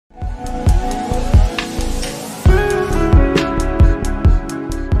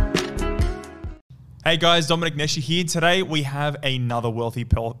Hey guys, Dominic Nesher here. Today we have another Wealthy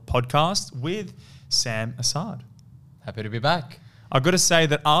podcast with Sam Assad. Happy to be back. I've got to say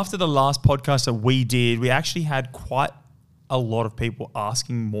that after the last podcast that we did, we actually had quite a lot of people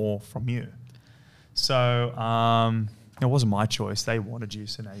asking more from you. So it wasn't my choice. They wanted you,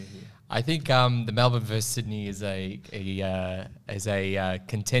 so now you're here. I think the Melbourne versus Sydney is a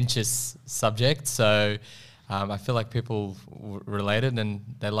contentious subject. So I feel like people related and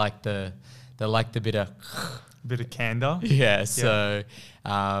they like the bit of candor. Yeah. So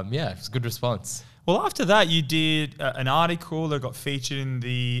it's a good response. Well, after that, you did an article that got featured in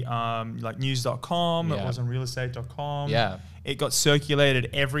the news.com. It was on realestate.com. Yeah. It got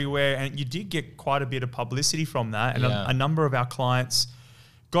circulated everywhere, and you did get quite a bit of publicity from that. And a number of our clients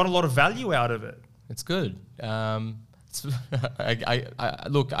got a lot of value out of it. It's good. I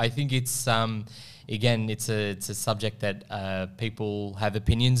think it's again, it's a subject that people have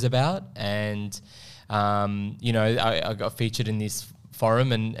opinions about, and I got featured in this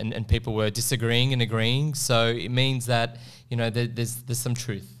forum, and people were disagreeing and agreeing. So it means that there's some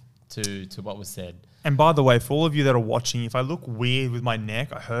truth to what was said. And by the way, for all of you that are watching, if I look weird with my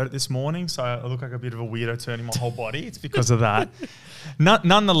neck, I heard it this morning, so I look like a bit of a weirdo turning my whole body. It's because of that.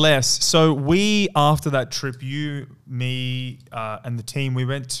 Nonetheless, so we, after that trip, you, me, and the team, we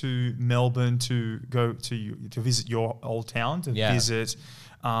went to Melbourne to go to visit your old town, to visit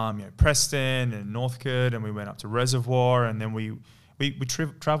Preston and Northcote, and we went up to Reservoir, and then we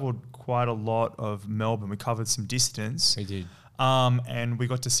travelled quite a lot of Melbourne. We covered some distance. We did. And we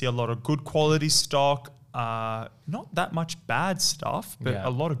got to see a lot of good quality stock, not that much bad stuff, but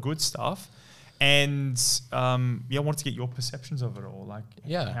a lot of good stuff. And I wanted to get your perceptions of it all.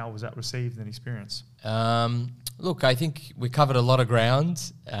 How was that received and experienced? Look, I think we covered a lot of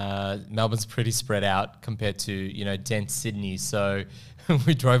ground. Melbourne's pretty spread out compared to, dense Sydney. So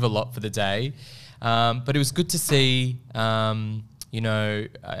we drove a lot for the day. But it was good to see,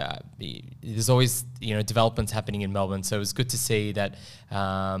 there's always, developments happening in Melbourne. So it was good to see that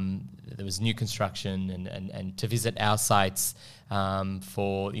there was new construction and to visit our sites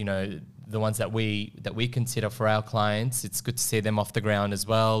for, the ones that we consider for our clients. It's good to see them off the ground as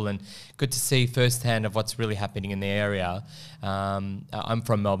well, and good to see firsthand of what's really happening in the area. I'm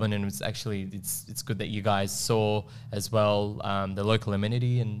from Melbourne, and it's good that you guys saw as well the local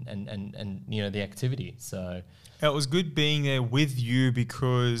amenity and the activity. So it was good being there with you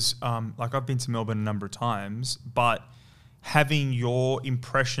because I've been to Melbourne a number of times, but having your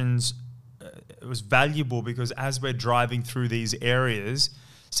impressions it was valuable because as we're driving through these areas,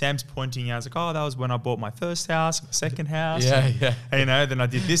 Sam's pointing out, that was when I bought my first house, my second house. Then I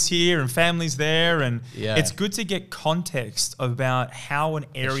did this here and family's there. And it's good to get context about how an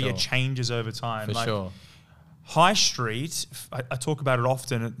area changes over time. For sure. High Street, I talk about it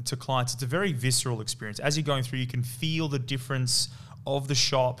often to clients. It's a very visceral experience. As you're going through, you can feel the difference of the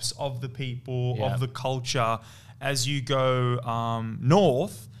shops, of the people, of the culture. As you go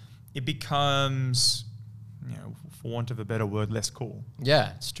north, it becomes, for want of a better word, less cool.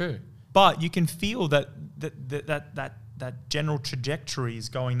 Yeah, it's true. But you can feel that general trajectory is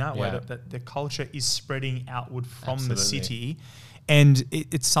going that way, that the culture is spreading outward from the city. And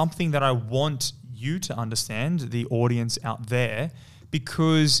it's something that I want you to understand, the audience out there,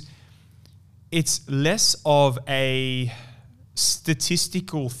 because it's less of a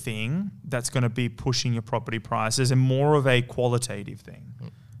statistical thing that's going to be pushing your property prices and more of a qualitative thing. You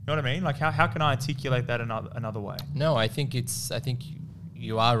know what I mean? How can I articulate that another way? No, I think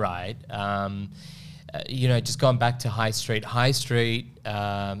you are right. Just going back to High Street. High Street,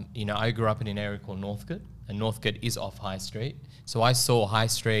 I grew up in an area called Northcote, and Northcote is off High Street. So I saw High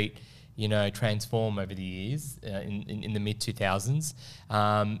Street, transform over the years in the mid-2000s.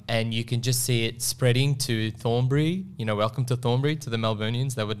 And you can just see it spreading to Thornbury. Welcome to Thornbury, to the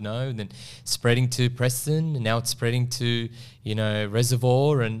Melburnians, they would know. And then spreading to Preston, and now it's spreading to,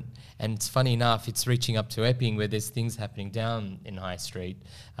 Reservoir. And it's funny enough, it's reaching up to Epping, where there's things happening down in High Street.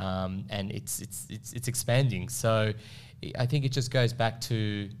 And it's expanding. So I think it just goes back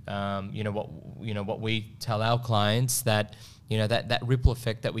to, what we tell our clients, that that ripple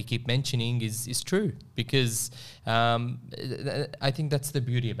effect that we keep mentioning is true, because I think that's the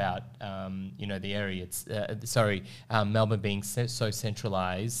beauty about the area. It's Melbourne being so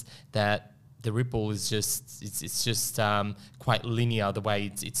centralised that the ripple is just quite linear the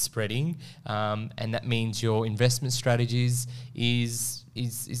way it's spreading, and that means your investment strategies is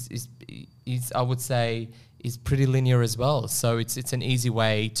I would say is pretty linear as well. So it's an easy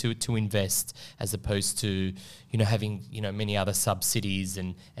way to invest, as opposed to having many other sub-cities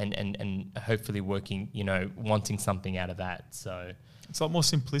and hopefully working wanting something out of that. So it's a lot more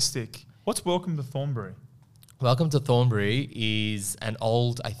simplistic. What's Welcome to Thornbury? Welcome to Thornbury is an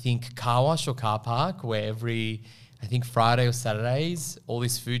old, I think, car wash or car park where every, I think, Friday or Saturdays, all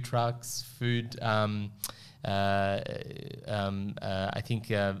these food trucks, I think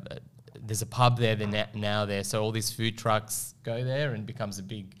there's a pub there now there, so all these food trucks go there and becomes a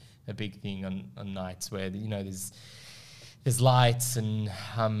big thing on nights where there's lights and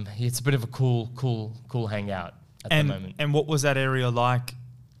it's a bit of a cool hangout at the moment. And what was that area like?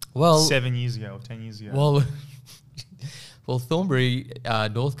 Well, 7 years ago or 10 years ago. Well, Thornbury,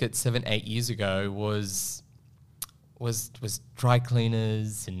 Northcote 7-8 years ago was dry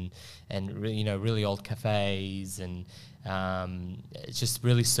cleaners and really old cafes and it's just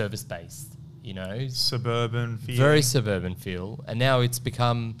really service based, Suburban feel. Very suburban feel, and now it's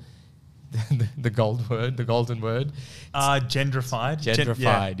become the golden word.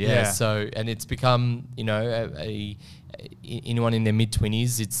 Gentrified. Yeah. So, and it's become, anyone in their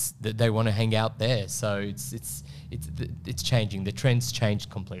mid-20s, they want to hang out there. So it's changing. The trend's changed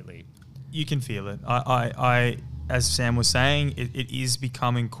completely. You can feel it. I as Sam was saying, it is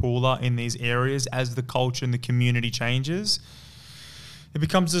becoming cooler in these areas as the culture and the community changes. It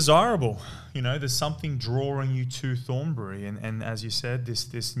becomes desirable. There's something drawing you to Thornbury. And as you said,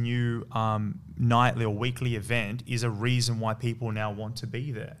 this new nightly or weekly event is a reason why people now want to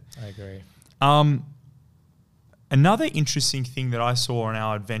be there. I agree. Another interesting thing that I saw on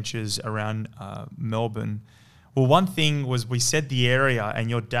our adventures around Melbourne, well, one thing was we said the area and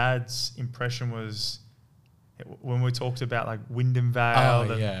your dad's impression was when we talked about like Wyndham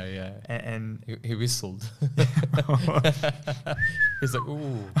Vale. Oh, yeah. And he whistled. He's like,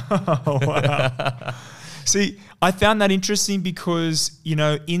 ooh. Oh, wow. See, I found that interesting because,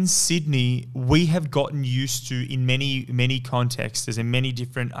 in Sydney, we have gotten used to, in many, many contexts and many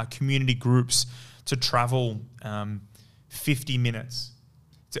different community groups, to travel 50 minutes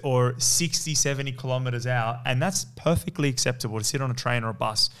or 60, 70 kilometers out. And that's perfectly acceptable to sit on a train or a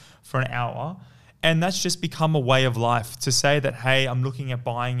bus for an hour. And that's just become a way of life to say that, hey, I'm looking at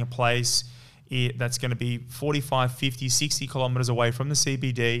buying a place that's going to be 45, 50, 60 kilometers away from the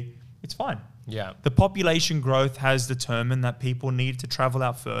CBD. It's fine. Yeah. The population growth has determined that people need to travel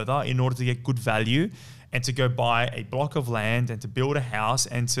out further in order to get good value and to go buy a block of land and to build a house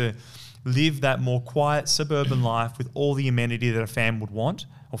and to live that more quiet suburban life with all the amenity that a family would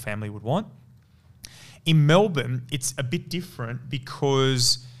want. In Melbourne, it's a bit different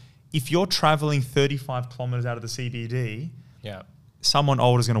because if you're traveling 35 kilometers out of the CBD, someone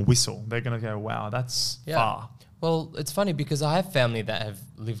older is going to whistle. They're going to go, wow, that's far. Well, it's funny because I have family that have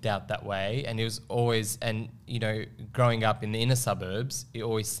lived out that way, and it was always, growing up in the inner suburbs, it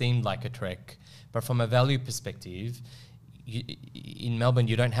always seemed like a trek. But from a value perspective, in Melbourne,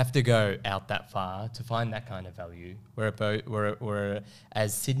 you don't have to go out that far to find that kind of value.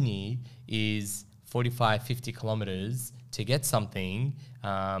 Whereas Sydney is 45, 50 kilometres to get something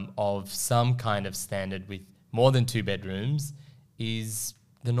of some kind of standard with more than 2 bedrooms is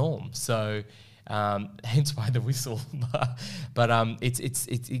the norm. So hence why the whistle. But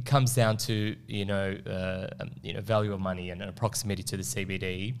it comes down to value of money and a proximity to the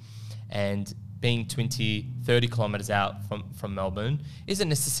CBD, and being 20, 30 kilometres out from Melbourne isn't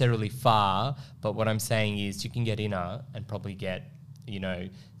necessarily far, but what I'm saying is you can get inner and probably get,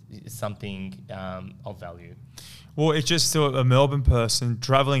 something of value. Well, it's just to a Melbourne person,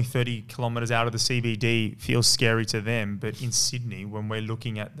 travelling 30 kilometres out of the CBD feels scary to them. But in Sydney, when we're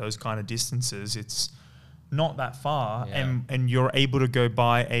looking at those kind of distances, it's not that far. Yeah. And you're able to go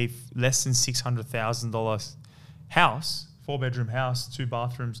buy a less than $600,000 house, 4-bedroom house, 2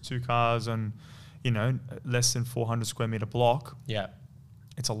 bathrooms, 2 cars, and, less than 400 square metre block. Yeah.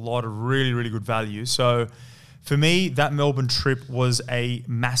 It's a lot of really, really good value. So for me, that Melbourne trip was a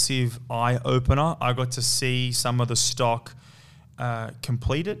massive eye-opener. I got to see some of the stock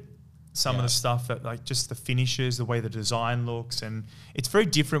completed, some of the stuff that, like, just the finishes, the way the design looks. And it's very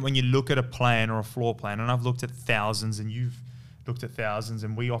different when you look at a plan or a floor plan. And I've looked at thousands, and you've looked at thousands,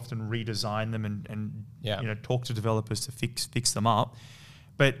 and we often redesign them and talk to developers to fix them up.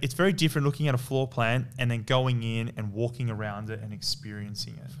 But it's very different looking at a floor plan and then going in and walking around it and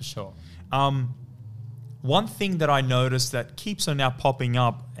experiencing it. For sure. One thing that I noticed that keeps on now popping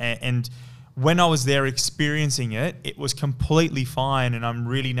up, and when I was there experiencing it, it was completely fine, and I'm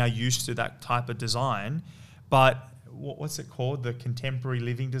really now used to that type of design. But what's it called? The contemporary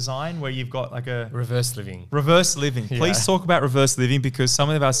living design, where you've got like a... Reverse living. Reverse living. Yeah. Please talk about reverse living, because some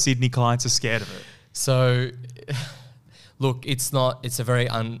of our Sydney clients are scared of it. So... Look, it's a very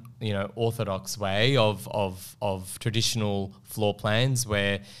orthodox way of traditional floor plans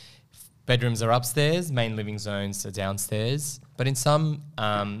where bedrooms are upstairs, main living zones are downstairs. But in some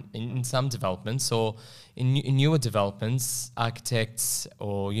in some developments or in newer developments, architects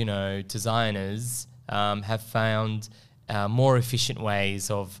or designers have found more efficient ways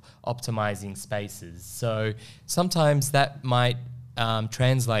of optimizing spaces. So sometimes that might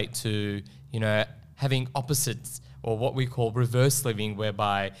translate to having opposites, or what we call reverse living,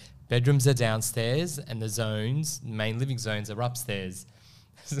 whereby bedrooms are downstairs and the main living zones are upstairs.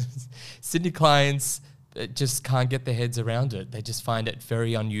 Sydney clients just can't get their heads around it. They just find it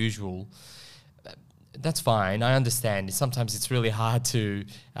very unusual. That's fine. I understand. Sometimes it's really hard to,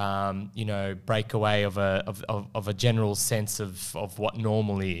 break away of a general sense of what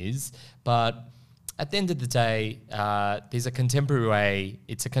normal is. But at the end of the day, there's a contemporary way.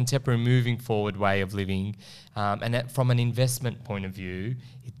 It's a contemporary moving forward way of living. And that from an investment point of view,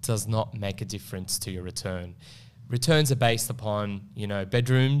 it does not make a difference to your return. Returns are based upon,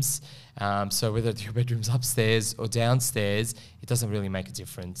 bedrooms. So whether your bedroom's upstairs or downstairs, it doesn't really make a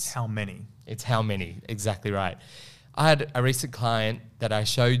difference. How many? It's how many, exactly right. I had a recent client that I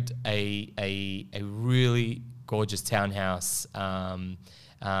showed a really gorgeous townhouse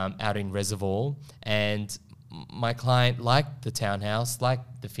out in Reservoir, and my client liked the townhouse,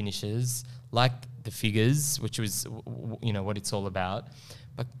 liked the finishes, liked the figures, which was what it's all about,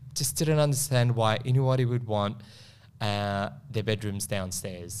 but just didn't understand why anybody would want their bedrooms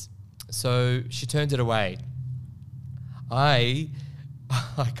downstairs. So she turned it away. I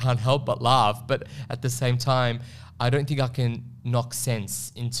can't help but laugh, but at the same time, I don't think I can knock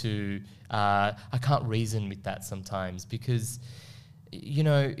sense into. I can't reason with that sometimes, because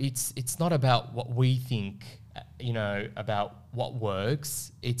it's not about what we think, about what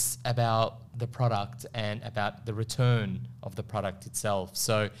works. It's about the product and about the return of the product itself.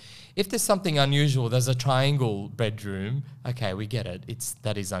 So if there's something unusual, there's a triangle bedroom, okay, we get it.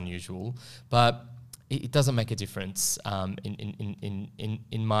 That is unusual, but it doesn't make a difference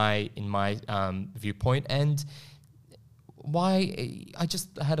in my viewpoint. And why, I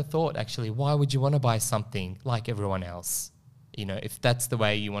just had a thought actually, why would you want to buy something like everyone else? If that's the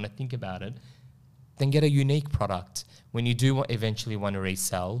way you want to think about it, then get a unique product. When you do eventually want to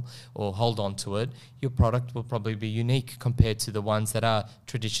resell or hold on to it, your product will probably be unique compared to the ones that are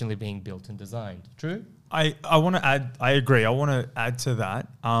traditionally being built and designed. True? I want to add, I agree. I want to add to that.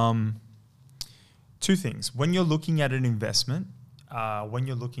 Two things. When you're looking at an investment, when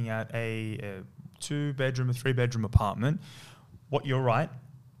you're looking at a 2-bedroom, a 3-bedroom apartment, what you're right,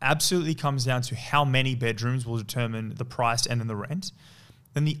 absolutely comes down to how many bedrooms will determine the price and then the rent.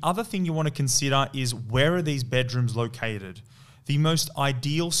 Then the other thing you want to consider is, where are these bedrooms located? The most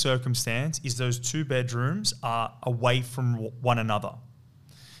ideal circumstance is those 2 bedrooms are away from one another.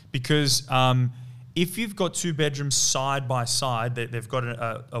 Because if you've got 2 bedrooms side by side, they've got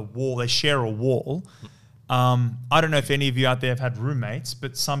a wall, they share a wall. I don't know if any of you out there have had roommates,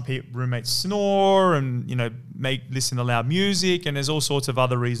 but some roommates snore and listen to loud music, and there's all sorts of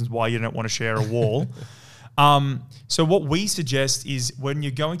other reasons why you don't want to share a wall. So what we suggest is, when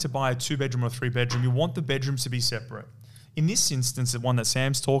you're going to buy a 2-bedroom or 3-bedroom, you want the bedrooms to be separate. In this instance, the one that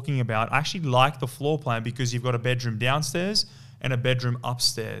Sam's talking about, I actually like the floor plan because you've got a bedroom downstairs and a bedroom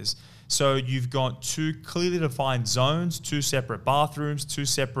upstairs. So you've got 2 clearly defined zones, 2 separate bathrooms, 2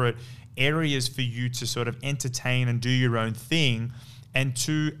 separate areas for you to sort of entertain and do your own thing. And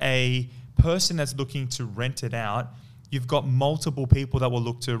to a person that's looking to rent it out, you've got multiple people that will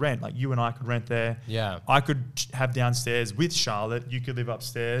look to rent. Like you and I could rent there. Yeah. I could have downstairs with Charlotte. You could live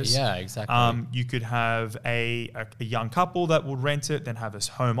upstairs. Yeah, exactly. You could have a young couple that would rent it, then have a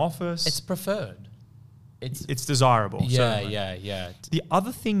home office. It's preferred. It's desirable. Yeah, certainly. yeah. The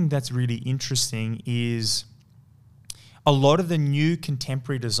other thing that's really interesting is a lot of the new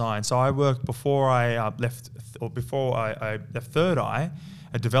contemporary design. So I worked before I left Third Eye,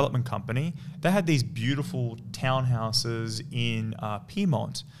 a development company. They had these beautiful townhouses in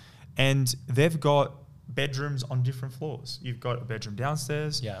Piedmont, and they've got bedrooms on different floors. You've got a bedroom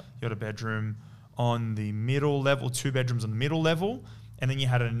downstairs. Yeah. You've got a bedroom on the middle level, 2 bedrooms on the middle level, and then you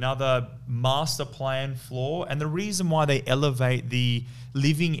had another master plan floor. And the reason why they elevate the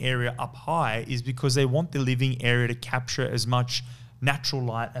living area up high is because they want the living area to capture as much natural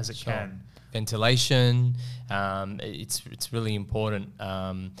light as it can. Ventilation, it's really important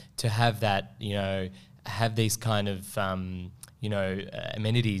to have that, have these kind of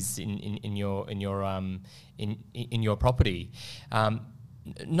amenities in your property.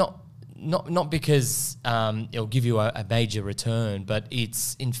 Not because it'll give you a major return, but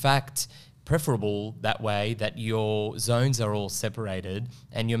it's in fact preferable that way, that your zones are all separated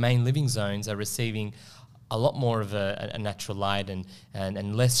and your main living zones are receiving a lot more of a natural light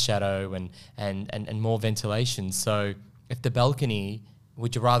and less shadow and more ventilation. So if the balcony,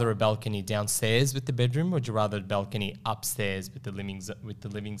 would you rather a balcony downstairs with the bedroom, or would you rather a balcony upstairs with the living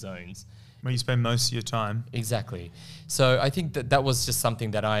zones? Where you spend most of your time. Exactly. So I think that was just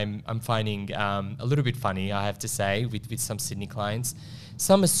something that I'm finding a little bit funny, I have to say, with some Sydney clients.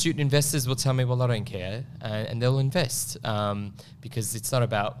 Some astute investors will tell me, well, I don't care, and they'll invest because it's not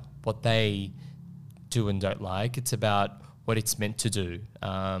about what they do and don't like. It's about what it's meant to do,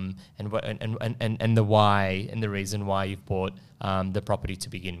 and the why and the reason why you've bought the property to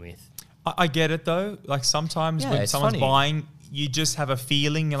begin with. I get it though. Like sometimes when someone's buying, you just have a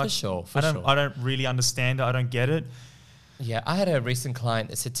feeling. You're like, I don't really understand it. I don't get it. Yeah, I had a recent client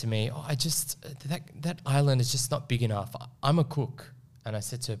that said to me, "Oh, that island is just not big enough. I'm a cook," and I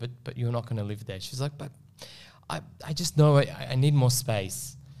said to her, "But you're not going to live there." She's like, "But I just know I need more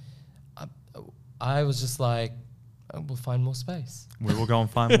space." I was just like, "We'll find more space. We will go and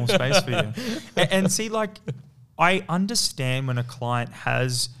find more space for you." And see, like, I understand when a client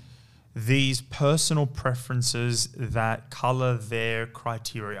has these personal preferences that color their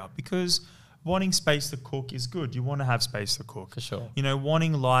criteria, because wanting space to cook is good. You want to have space to cook. For sure. You know,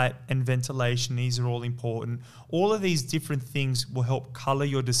 wanting light and ventilation, these are all important. All of these different things will help color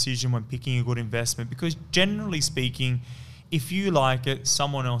your decision when picking a good investment, because generally speaking, if you like it,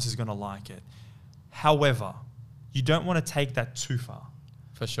 someone else is going to like it. However, you don't want to take that too far.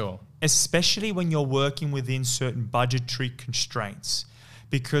 For sure. Especially when you're working within certain budgetary constraints.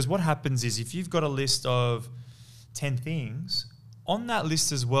 Because what happens is, if you've got a list of 10 things, on that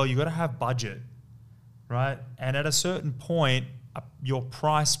list as well, you've got to have budget, right? And at a certain point, your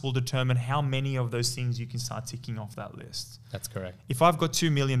price will determine how many of those things you can start ticking off that list. That's correct. If I've got $2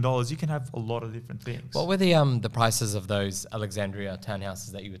 million, you can have a lot of different things. What were the prices of those Alexandria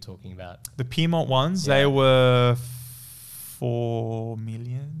townhouses that you were talking about? The Piedmont ones, they were $4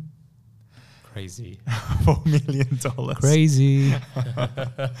 million. Crazy. $4 million. Crazy.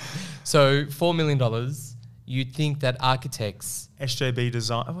 So $4 million, you'd think that architects... SJB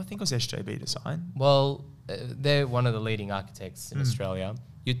Design. Oh, I think it was SJB Design. Well, they're one of the leading architects in Australia.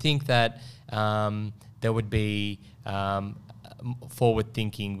 You'd think that there would be forward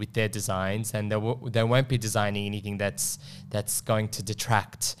thinking with their designs, and they won't be designing anything that's going to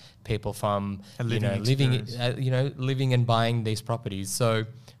detract people from living and buying these properties. So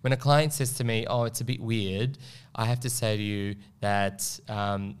when a client says to me, "Oh, it's a bit weird," I have to say to you that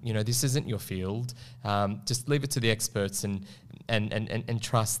this isn't your field. Just leave it to the experts and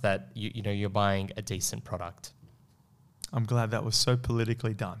trust that you're buying a decent product. I'm glad that was so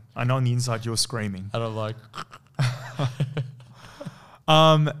politically done. I know on the inside you're screaming. I don't like.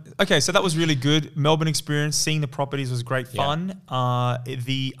 Okay, so that was really good. Melbourne experience, seeing the properties was great fun.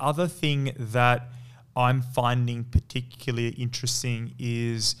 The other thing that I'm finding particularly interesting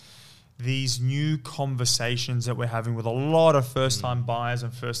is these new conversations that we're having with a lot of first-time buyers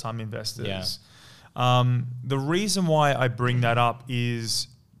and first-time investors. The reason why I bring that up is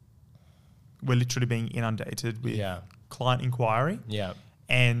we're literally being inundated with client inquiry.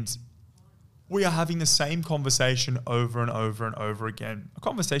 And we are having the same conversation over and over and over again, a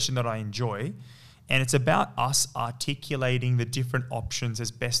conversation that I enjoy. And it's about us articulating the different options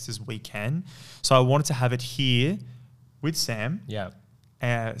as best as we can. So I wanted to have it here with Sam.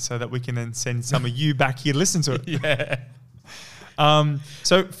 So that we can then send some of you back here to listen to it.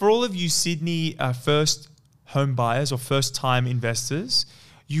 So for all of you Sydney first home buyers or first time investors,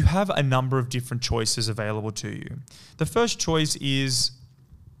 you have a number of different choices available to you. The first choice is,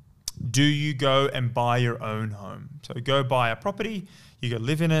 do you go and buy your own home? So go buy a property, you go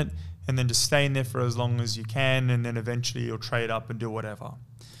live in it, and then just stay in there for as long as you can, and then eventually you'll trade up and do whatever.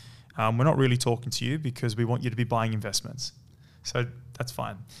 We're not really talking to you because we want you to be buying investments. So that's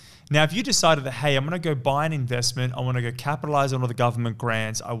fine. Now, if you decided that, hey, I'm going to go buy an investment, I want to go capitalize on all the government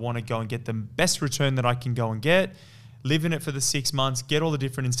grants, I want to go and get the best return that I can go and get, live in it for the 6 months, get all the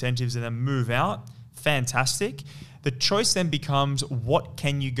different incentives, and then move out, fantastic. The choice then becomes, what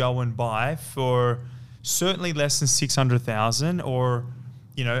can you go and buy for certainly less than $600,000, or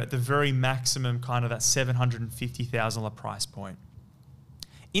at the very maximum, kind of that $750,000 price point.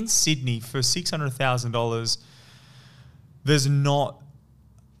 In Sydney, for $600,000, there's not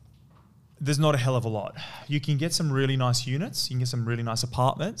a hell of a lot. You can get some really nice units. You can get some really nice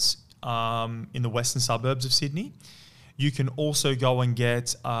apartments in the western suburbs of Sydney. You can also go and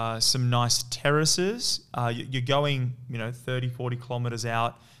get some nice terraces. You're going 30, 40 kilometres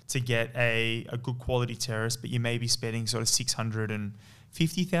out to get a good quality terrace, but you may be spending sort of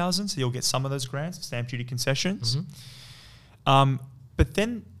 $650,000, so you'll get some of those grants, stamp duty concessions. But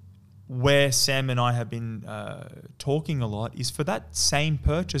then where Sam and I have been talking a lot is for that same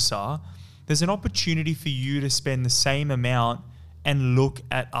purchaser, there's an opportunity for you to spend the same amount and look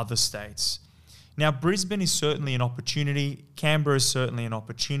at other states. Now, Brisbane is certainly an opportunity. Canberra is certainly an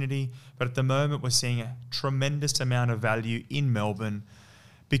opportunity. But at the moment, we're seeing a tremendous amount of value in Melbourne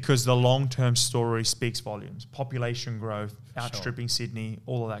because the long-term story speaks volumes. Population growth, outstripping Sydney,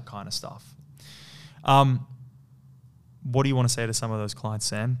 all of that kind of stuff. What do you want to say to some of those clients,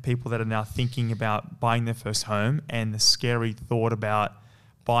 Sam? People that are now thinking about buying their first home and the scary thought about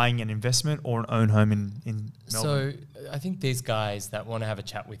buying an investment or an own home in Melbourne. So I think these guys that want to have a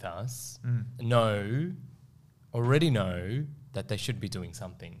chat with us already know that they should be doing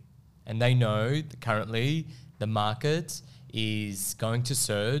something. And they know that currently the market is going to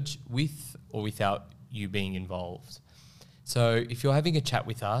surge with or without you being involved. So if you're having a chat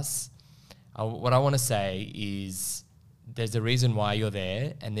with us, what I want to say is there's a reason why you're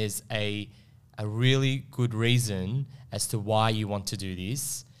there, and there's a really good reason as to why you want to do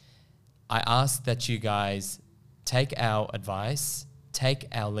this. I ask that you guys take our advice, take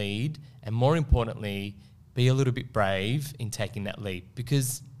our lead, and more importantly, be a little bit brave in taking that leap.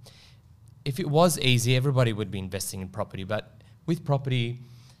 Because if it was easy, everybody would be investing in property. But with property,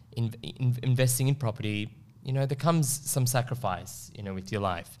 investing in property, there comes some sacrifice, with your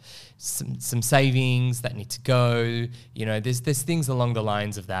life. Some savings that need to go, there's things along the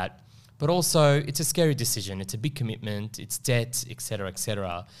lines of that. But also, it's a scary decision. It's a big commitment. It's debt, et cetera, et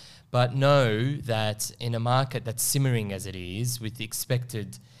cetera. But know that in a market that's simmering as it is, with the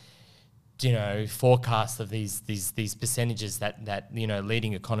expected, forecast of these percentages that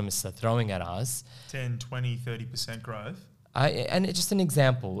leading economists are throwing at us, 10, 20, 30% growth. And it's just an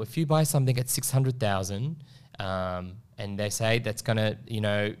example. If you buy something at 600,000, and they say that's gonna,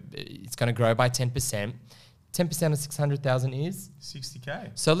 it's gonna grow by 10%. 10% of 600,000 is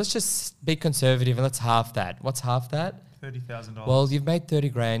 60K. So let's just be conservative and let's half that. What's half that? $30,000. Well, you've made 30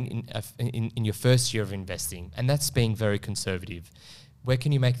 grand in your first year of investing, and that's being very conservative. Where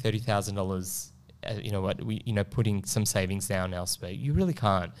can you make $30,000? Putting some savings down elsewhere, you really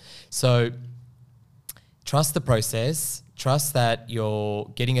can't. So trust the process. Trust that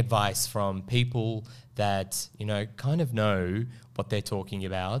you're getting advice from people that, kind of know what they're talking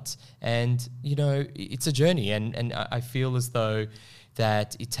about. And, it's a journey. And I feel as though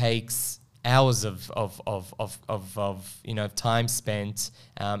that it takes hours of time spent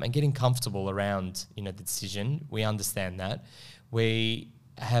and getting comfortable around, the decision. We understand that. We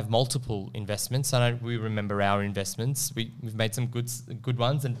have multiple investments. We remember our investments. We've made some good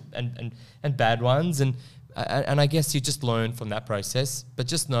ones and bad ones. And I guess you just learn from that process. But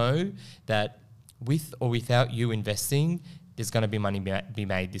just know that with or without you investing, there's going to be money be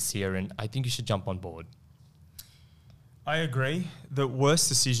made this year, and I think you should jump on board. I agree. The worst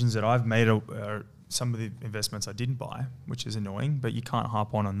decisions that I've made are some of the investments I didn't buy, which is annoying, but you can't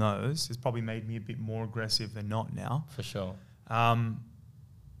harp on those. It's probably made me a bit more aggressive than not now. For sure.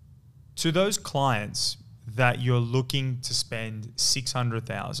 To those clients that you're looking to spend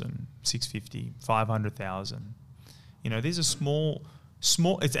 600,000, 650, 500,000, these are small.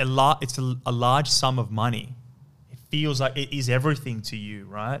 It's a large sum of money. It feels like it is everything to you,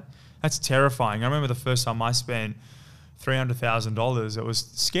 right? That's terrifying. I remember the first time I spent $300,000. It was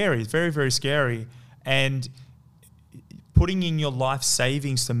scary. It's very, very scary. And putting in your life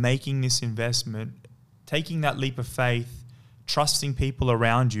savings to making this investment, taking that leap of faith, trusting people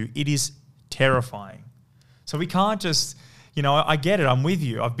around you, it is terrifying. So we can't just, I get it. I'm with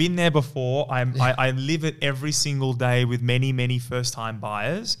you. I've been there before. I live it every single day with many, many first-time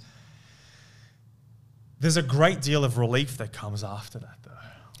buyers. There's a great deal of relief that comes after that, though.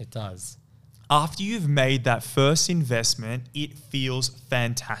 It does. After you've made that first investment, it feels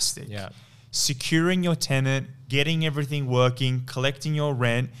fantastic. Yeah. Securing your tenant, getting everything working, collecting your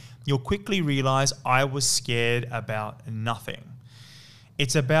rent, you'll quickly realize I was scared about nothing.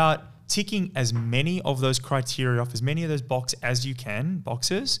 It's about ticking as many of those criteria off, as many of those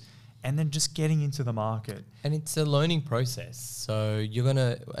boxes, and then just getting into the market. And it's a learning process. So you're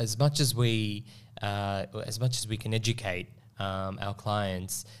gonna, as much as we can educate our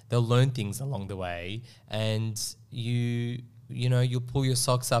clients, they'll learn things along the way, and you'll pull your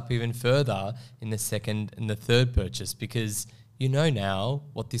socks up even further in the second and the third purchase, because now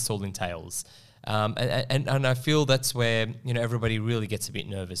what this all entails. And I feel that's where everybody really gets a bit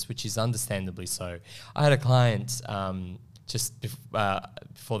nervous, which is understandably so. I had a client just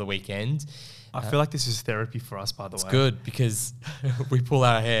before the weekend. I feel like this is therapy for us, by the way. It's good because we pull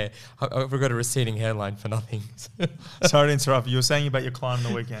our hair. We've got a receding hairline for nothing. Sorry to interrupt. You were saying about your client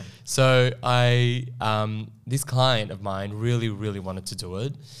on the weekend. So this client of mine really, really wanted to do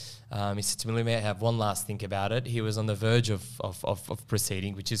it. He said to me, let me have one last think about it. He was on the verge of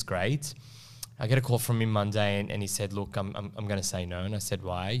proceeding, which is great. I get a call from him Monday and he said, look, I'm going to say no. And I said,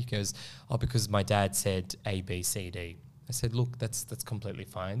 why? He goes, oh, because my dad said A, B, C, D. I said, look, that's completely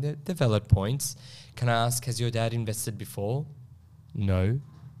fine. They're valid points. Can I ask, has your dad invested before? No.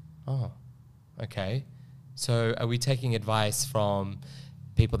 Oh, okay. So are we taking advice from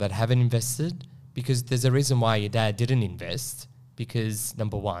people that haven't invested? Because there's a reason why your dad didn't invest. Because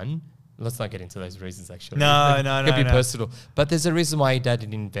number one, let's not get into those reasons actually. No. It could be personal. But there's a reason why your dad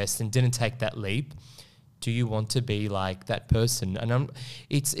didn't invest and didn't take that leap. Do you want to be like that person? And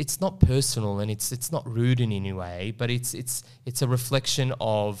it's not personal and it's not rude in any way, but it's a reflection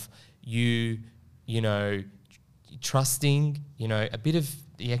of you know, trusting, you know, a bit of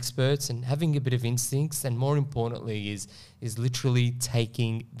the experts and having a bit of instincts, and more importantly is literally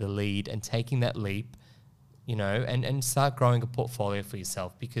taking the lead and taking that leap, you know, and start growing a portfolio for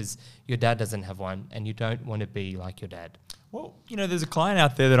yourself, because your dad doesn't have one and you don't want to be like your dad. Well, you know, there's a client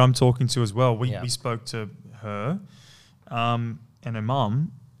out there that I'm talking to as well. We spoke to her and her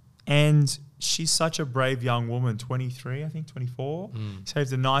mum, and she's such a brave young woman, 23, I think 24,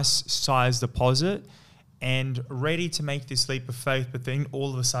 saved a nice size deposit and ready to make this leap of faith, but then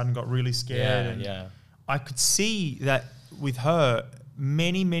all of a sudden got really scared. I could see that with her,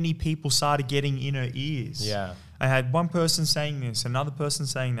 many people started getting in her ears. Yeah. I had one person saying this, another person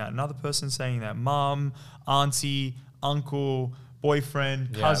saying that, another person saying that, mum, auntie, uncle,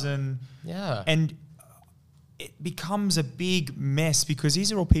 boyfriend, cousin. Yeah. And it becomes a big mess because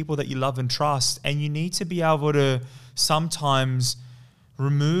these are all people that you love and trust, and you need to be able to sometimes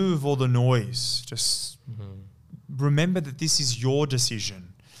remove all the noise. Just remember that this is your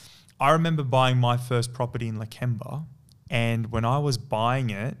decision. I remember buying my first property in Lakemba, and when I was buying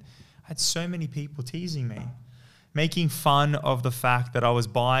it, I had so many people teasing me, making fun of the fact that I was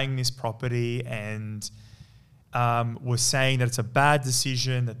buying this property and was saying that it's a bad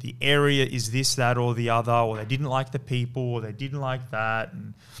decision, that the area is this, that, or the other, or they didn't like the people, or they didn't like that,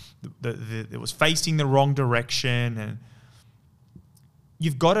 and it was facing the wrong direction. And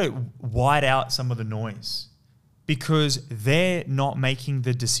you've got to white out some of the noise, because they're not making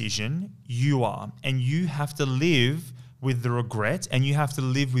the decision, you are. And you have to live with the regret, and you have to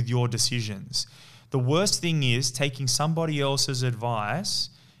live with your decisions. The worst thing is taking somebody else's advice.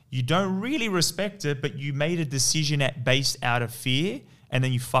 You don't really respect it, but you made a decision based out of fear, and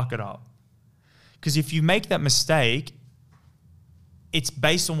then you fuck it up. Because if you make that mistake, it's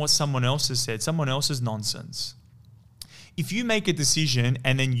based on what someone else has said, someone else's nonsense. If you make a decision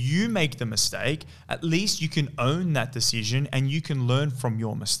and then you make the mistake, at least you can own that decision and you can learn from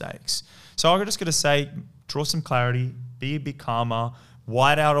your mistakes. So I'm just going to say, draw some clarity, be a bit calmer,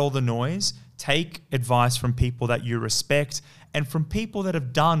 white out all the noise, take advice from people that you respect and from people that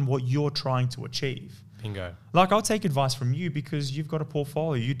have done what you're trying to achieve. Bingo. Like, I'll take advice from you because you've got a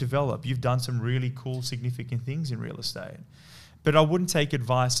portfolio, you develop, you've done some really cool, significant things in real estate. But I wouldn't take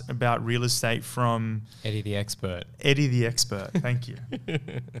advice about real estate from Eddie the expert. Eddie the expert, thank you.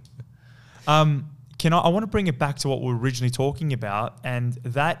 I want to bring it back to what we were originally talking about, and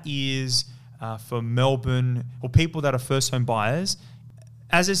that is for Melbourne, or people that are first home buyers.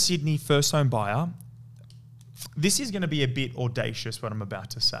 As a Sydney first home buyer, this is going to be a bit audacious what I'm about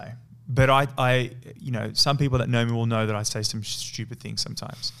to say. But I some people that know me will know that I say some stupid things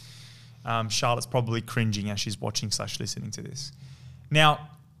sometimes. Charlotte's probably cringing as she's watching/listening to this. Now,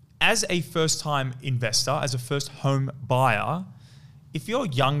 as a first-time investor, as a first home buyer, if you're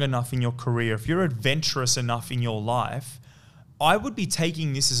young enough in your career, if you're adventurous enough in your life, I would be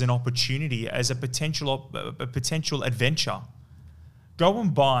taking this as an opportunity, as a potential adventure. Go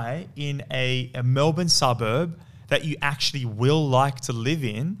and buy in a Melbourne suburb that you actually will like to live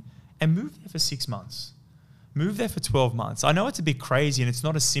in, and move there for 6 months. Move there for 12 months. I know it's a bit crazy and it's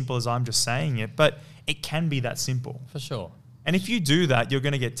not as simple as I'm just saying it, but it can be that simple. For sure. And if you do that, you're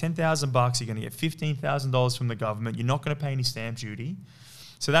going to get $10,000, you're going to get $15,000 from the government, you're not going to pay any stamp duty.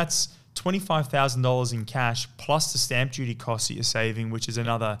 So that's $25,000 in cash plus the stamp duty costs that you're saving, which is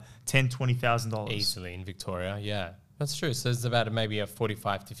another $10,000, $20,000. Easily in Victoria, yeah. That's true. So it's about maybe a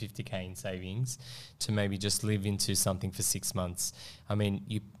 45 to 50K in savings to maybe just live into something for 6 months. I mean,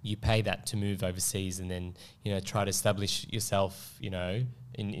 you pay that to move overseas and then, try to establish yourself,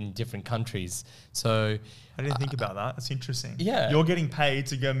 in different countries. So I didn't think about that. That's interesting. Yeah. You're getting paid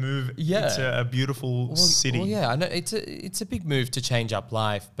to go move into a beautiful city. Well, yeah, I know it's a big move to change up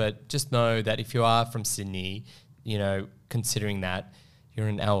life, but just know that if you are from Sydney, considering that, you're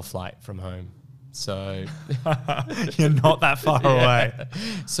an hour flight from home. So You're not that far away.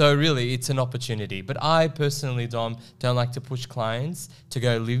 So really, it's an opportunity. But I personally, Dom, don't like to push clients to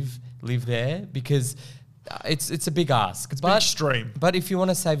go live there because it's a big ask. It's a bit extreme. But if you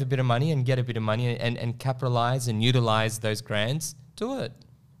want to save a bit of money and get a bit of money and capitalize and utilize those grants, do it.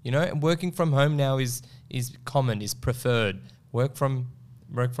 You know, working from home now is common, is preferred. Work from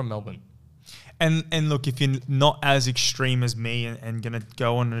Melbourne. And look, if you're not as extreme as me and going to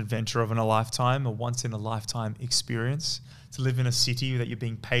go on an adventure of a lifetime, a once in a lifetime experience to live in a city that you're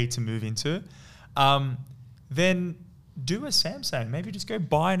being paid to move into, then do as Sam's saying. Maybe just go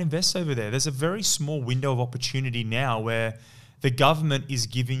buy and invest over there. There's a very small window of opportunity now where the government is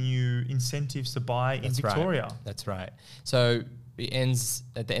giving you incentives to buy in Victoria. Right. That's right. So it ends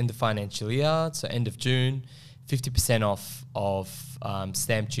at the end of financial year, so end of June. 50% off of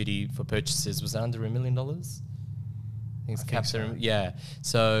stamp duty for purchases was under $1 million. I think it's capped at, yeah.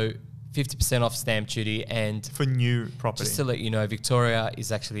 So 50% off stamp duty, and for new property. Just to let you know, Victoria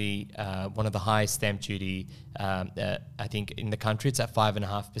is actually one of the highest stamp duty. I think in the country it's at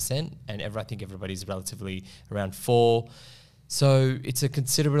 5.5%, and I think everybody's relatively around 4%. So it's a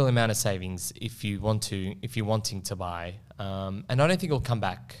considerable amount of savings if you're wanting to buy. And I don't think it'll come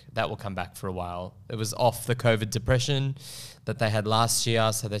back. That will come back for a while. It was off the COVID depression that they had last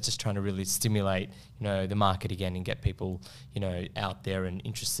year, so they're just trying to really stimulate, the market again and get people, out there and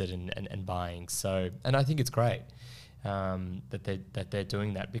interested in buying. So, and I think it's great that they're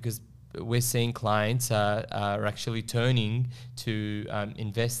doing that, because we're seeing clients are actually turning to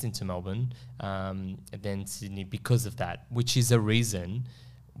invest into Melbourne than Sydney because of that, which is a reason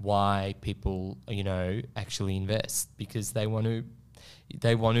why people, actually invest, because they want to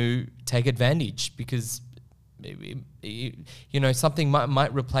take advantage, because something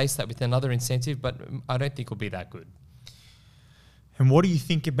might replace that with another incentive, but I don't think it'll be that good. And what do you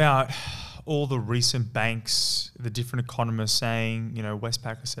think about all the recent banks, the different economists saying,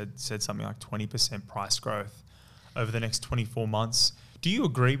 Westpac said something like 20% price growth over the next 24 months. Do you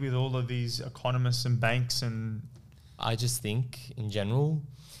agree with all of these economists and banks? And I just think in general,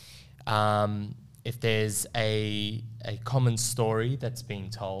 if there's a common story that's being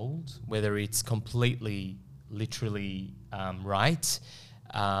told, whether it's completely, literally right,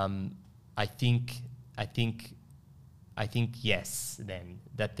 I think yes, then,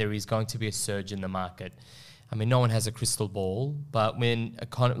 that there is going to be a surge in the market. I mean, no one has a crystal ball, but when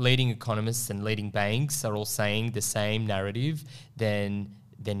leading economists and leading banks are all saying the same narrative, then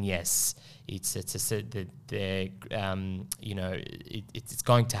yes, it's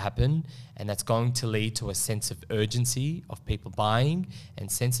going to happen, and that's going to lead to a sense of urgency of people buying,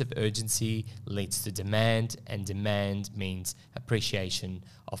 and sense of urgency leads to demand, and demand means appreciation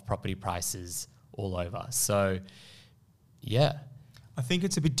of property prices all over. So, yeah. I think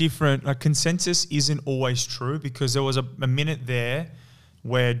it's a bit different. Like, consensus isn't always true, because there was a minute there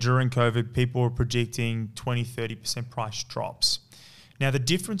where during COVID people were predicting 20-30% price drops. Now, the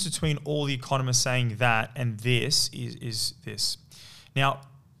difference between all the economists saying that and this is this. Now,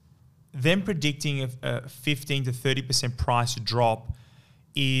 them predicting a 15 to 30% price drop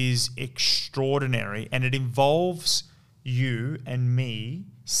is extraordinary, and it involves you and me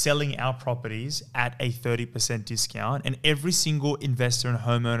selling our properties at a 30% discount, and every single investor and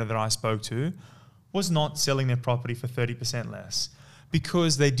homeowner that I spoke to was not selling their property for 30% less,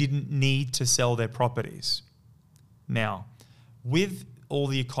 because they didn't need to sell their properties. Now, with all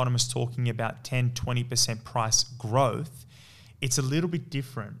the economists talking about 10-20% price growth, it's a little bit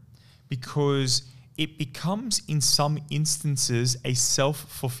different, because it becomes, in some instances, a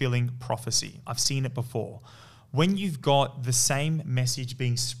self-fulfilling prophecy. I've seen it before. When you've got the same message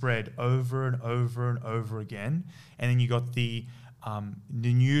being spread over and over and over again, and then you got the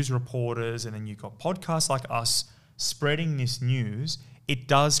news reporters, and then you've got podcasts like us spreading this news, it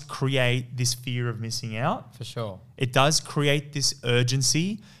does create this fear of missing out. For sure. It does create this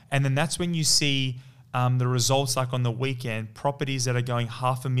urgency, and then that's when you see the results, like on the weekend, properties that are going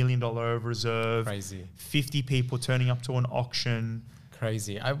 $500,000 over reserve. Crazy. 50 people turning up to an auction.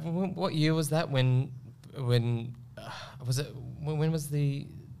 Crazy. What year was that? When was it? When was the?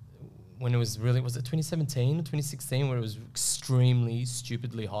 When it was really, was it 2017 or 2016 where it was extremely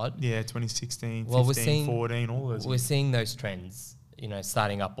stupidly hot? Yeah, 2016, well, 15, 14, all those. We're seeing those trends,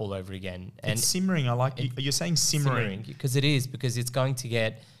 starting up all over again. And it's simmering. I like you're saying simmering. Because it is, because it's going to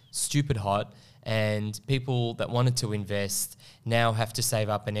get stupid hot, and people that wanted to invest now have to save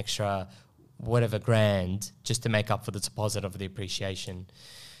up an extra whatever grand just to make up for the deposit of the appreciation.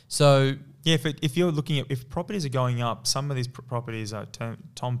 So yeah, if you're looking at, if properties are going up, some of these properties,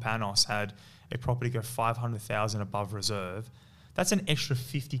 Tom Panos had a property go $500,000 above reserve. That's an extra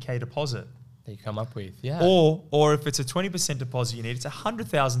 $50,000 deposit. that you come up with. Yeah. Or if it's a 20% deposit you need, it's a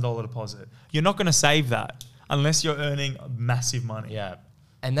 $100,000 deposit. You're not going to save that unless you're earning massive money. Yeah.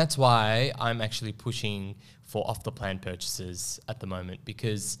 And that's why I'm actually pushing for off-the-plan purchases at the moment,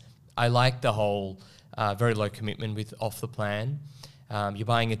 because I like the whole very low commitment with off-the-plan. You're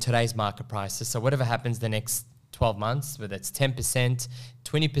buying at today's market prices. So whatever happens the next 12 months, whether it's 10%,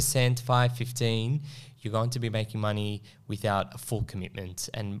 20%, 5, 15, you're going to be making money without a full commitment.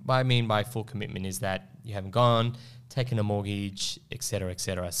 And what I mean by full commitment is that you haven't gone, taken a mortgage, et cetera, et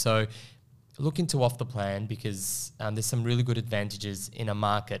cetera. So look into off the plan, because there's some really good advantages in a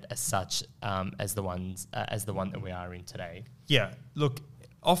market as such as the one that we are in today. Yeah, look,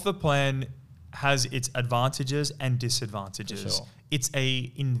 off the plan has its advantages and disadvantages. For sure. It's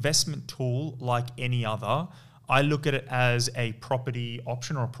a investment tool like any other. I look at it as a property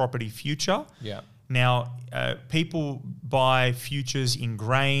option or a property future. Yeah. Now, people buy futures in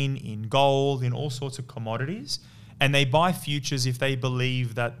grain, in gold, in all sorts of commodities, and they buy futures if they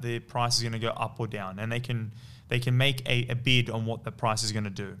believe that the price is going to go up or down, and they can make a bid on what the price is going to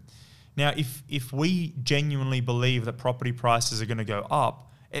do. Now, if we genuinely believe that property prices are going to go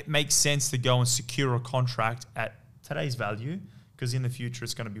up, it makes sense to go and secure a contract at today's value, because in the future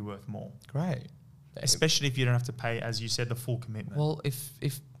it's going to be worth more. Great. Especially if you don't have to pay, as you said, the full commitment. Well,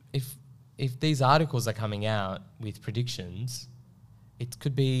 if these articles are coming out with predictions, it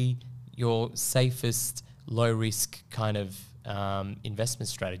could be your safest, low-risk kind of investment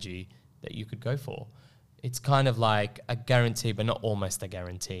strategy that you could go for. It's kind of like a guarantee, but not almost a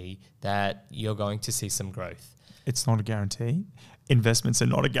guarantee, that you're going to see some growth. It's not a guarantee. Investments are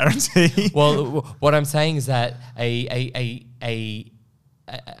not a guarantee. Well, what I'm saying is that a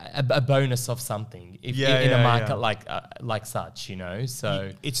bonus of something in a market like such, you know.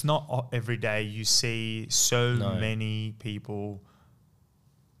 So it's not every day you see many people.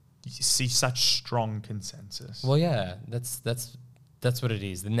 You see such strong consensus. Well, yeah, that's what it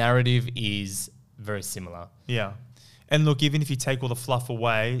is. The narrative is very similar. Yeah, and look, even if you take all the fluff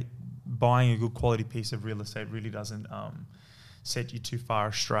away, buying a good quality piece of real estate really doesn't set you too far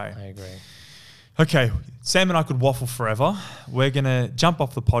astray. I agree. Okay, Sam and I could waffle forever. We're going to jump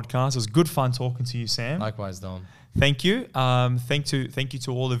off the podcast. It was good fun talking to you, Sam. Likewise, Dom. Thank you. Thank you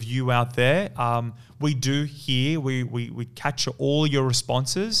to all of you out there. We do hear, we capture all your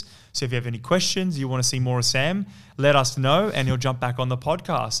responses. So if you have any questions, you want to see more of Sam, let us know and he'll jump back on the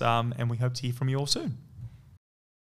podcast. And we hope to hear from you all soon.